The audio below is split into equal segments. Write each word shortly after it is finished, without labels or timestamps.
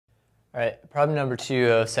All right, problem number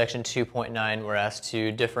 2 of section 2.9, we're asked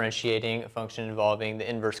to differentiating a function involving the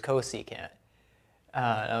inverse cosecant.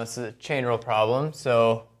 Now this is a chain rule problem,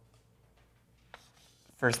 so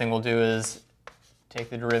first thing we'll do is take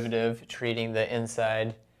the derivative, treating the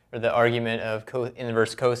inside, or the argument of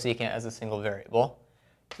inverse cosecant as a single variable.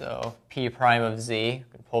 So p prime of z,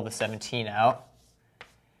 we can pull the 17 out.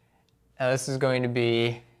 Now this is going to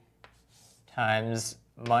be times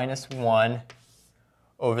minus 1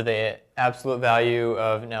 over the absolute value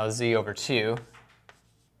of now z over 2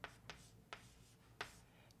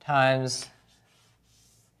 times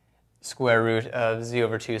square root of z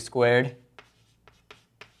over 2 squared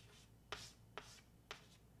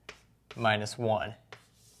minus 1.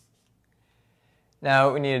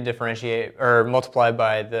 Now we need to differentiate or multiply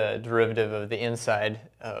by the derivative of the inside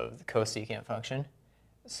of the cosecant function.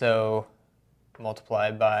 So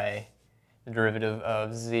multiply by the derivative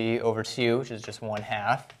of z over 2, which is just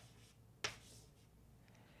 1/2.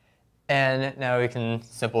 And now we can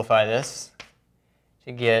simplify this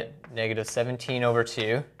to get negative 17 over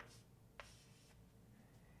 2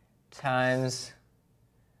 times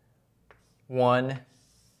 1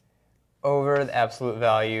 over the absolute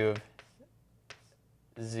value of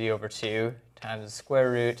z over 2 times the square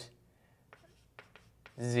root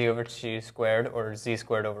z over 2 squared, or z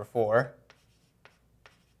squared over 4,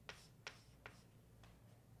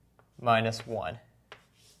 minus 1.